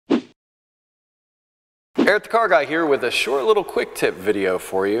Eric the Car Guy here with a short little quick tip video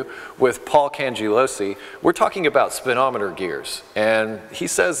for you with Paul Cangialosi. We're talking about speedometer gears, and he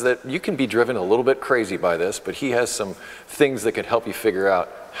says that you can be driven a little bit crazy by this, but he has some things that can help you figure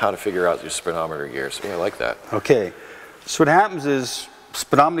out how to figure out your speedometer gears. Yeah, I like that. Okay, so what happens is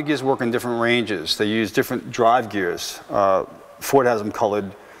speedometer gears work in different ranges. They use different drive gears. Ford has them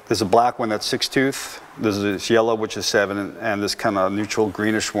colored. There's a black one that's 6-tooth, there's this yellow which is 7, and this kind of neutral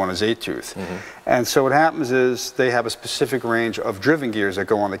greenish one is 8-tooth. And so what happens is they have a specific range of driven gears that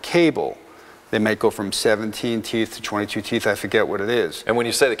go on the cable. They might go from 17 teeth to 22 teeth, I forget what it is. And when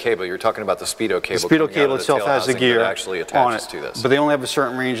you say the cable, you're talking about the speedo cable. The speedo cable itself has a gear that actually attaches on to this. But they only have a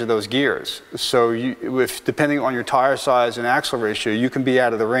certain range of those gears. So depending on your tire size and axle ratio, you can be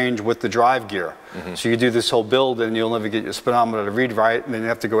out of the range with the drive gear. So you do this whole build and you'll never get your speedometer to read right, and then you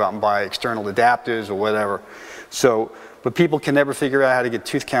have to go out and buy external adapters or whatever. But people can never figure out how to get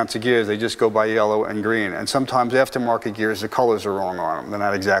tooth counts of gears. They just go by yellow and green. And sometimes aftermarket gears, the colors are wrong on them. They're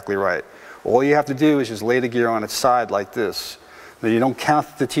not exactly right. All you have to do is just lay the gear on its side like this. Now you don't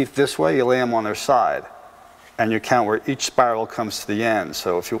count the teeth this way, you lay them on their side. And you count where each spiral comes to the end.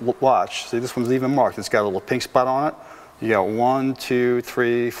 So if you watch, see this one's even marked. It's got a little pink spot on it. You got 1, 2,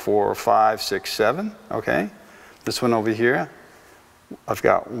 3, 4, 5, 6, 7, okay? This one over here, I've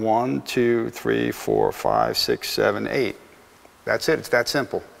got 1, 2, 3, 4, 5, 6, 7, 8. That's it, it's that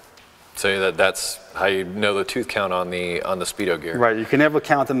simple. So that's how you know the tooth count on the speedo gear. Right, you can never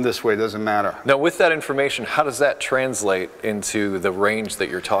count them this way, it doesn't matter. Now with that information, how does that translate into the range that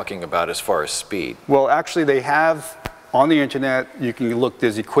you're talking about as far as speed? Well, actually they have, on the internet, you can look,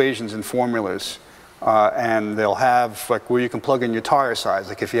 there's equations and formulas, and they'll have like where you can plug in your tire size.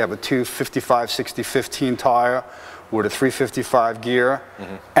 Like if you have a 255/60/15 tire with a 355 gear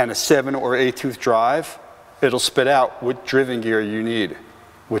and a 7 or 8-tooth drive, it'll spit out what driven gear you need.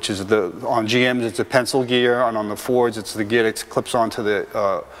 Which is on GMs it's a pencil gear, and on the Fords it's the gear that clips onto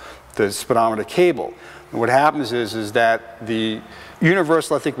the speedometer cable. And what happens is that the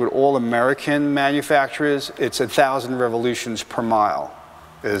universal, I think with all American manufacturers, it's 1,000 revolutions per mile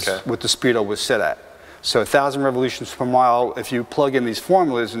is what the speedo was set at. So 1,000 revolutions per mile, if you plug in these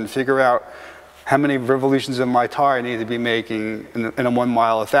formulas and figure out how many revolutions in my tire I need to be making in a 1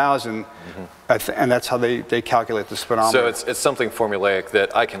 mile 1,000, and that's how they calculate the speedometer. So it's something formulaic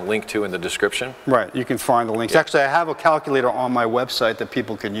that I can link to in the description? Right, you can find the links. Actually, I have a calculator on my website that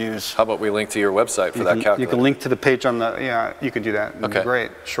people can use. How about we link to your website for that calculator? You can link to the page on the, yeah, you can do that. That'd be great,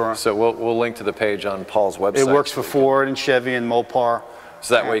 sure. So we'll link to the page on Paul's website. It works for Ford and Chevy and Mopar.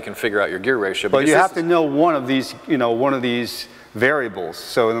 So that way you can figure out your gear ratio. But you have to know one of these, one of these variables.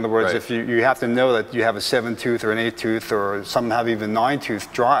 So in other words, if you have to know that you have a 7-tooth or an 8-tooth, or some have even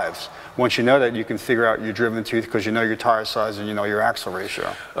 9-tooth drives. Once you know that, you can figure out your driven tooth because you know your tire size and you know your axle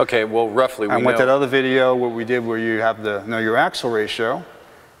ratio. Okay, well roughly we know. And with that other video, what we did where you have to know your axle ratio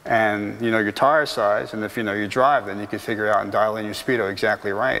and you know your tire size, and if you know your drive, then you can figure out and dial in your speedo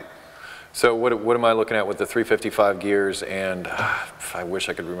exactly right. So what am I looking at with the 355 gears, and I wish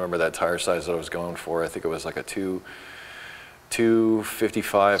I could remember that tire size that I was going for. I think it was like a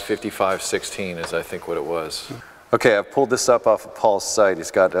 255/55/16 is I think what it was. Okay, I've pulled this up off of Paul's site.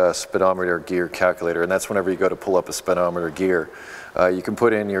 He's got a speedometer gear calculator, and that's whenever you go to pull up a speedometer gear. You can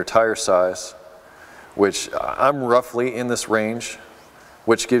put in your tire size, which I'm roughly in this range,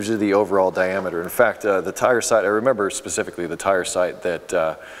 which gives you the overall diameter. In fact, the tire site, I remember specifically the tire site that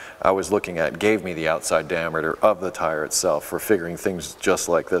I was looking at gave me the outside diameter of the tire itself for figuring things just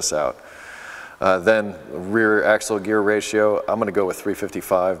like this out. Then rear axle gear ratio, I'm going to go with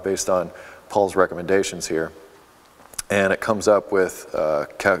 355 based on Paul's recommendations here. And it comes up with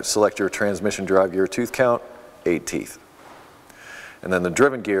select your transmission drive gear tooth count, 8 teeth. And then the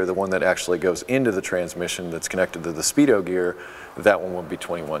driven gear, the one that actually goes into the transmission that's connected to the speedo gear, that one will be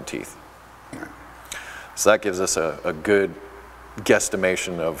 21 teeth. So that gives us a good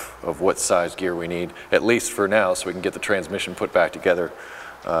guesstimation of what size gear we need, at least for now, so we can get the transmission put back together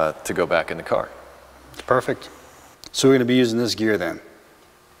to go back in the car. Perfect. So we're going to be using this gear then?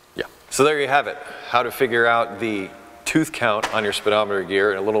 Yeah. So there you have it, how to figure out the tooth count on your speedometer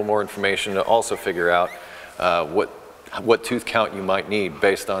gear, and a little more information to also figure out what tooth count you might need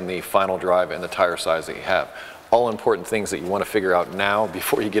based on the final drive and the tire size that you have. All important things that you want to figure out now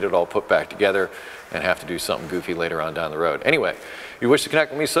before you get it all put back together and have to do something goofy later on down the road. Anyway, if you wish to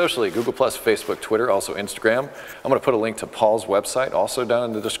connect with me socially, Google+, Facebook, Twitter, also Instagram. I'm going to put a link to Paul's website also down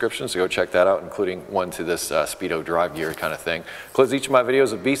in the description, so go check that out, including one to this speedo drive gear kind of thing. Close each of my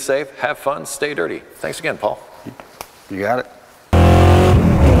videos with be safe, have fun, stay dirty. Thanks again, Paul. You got it.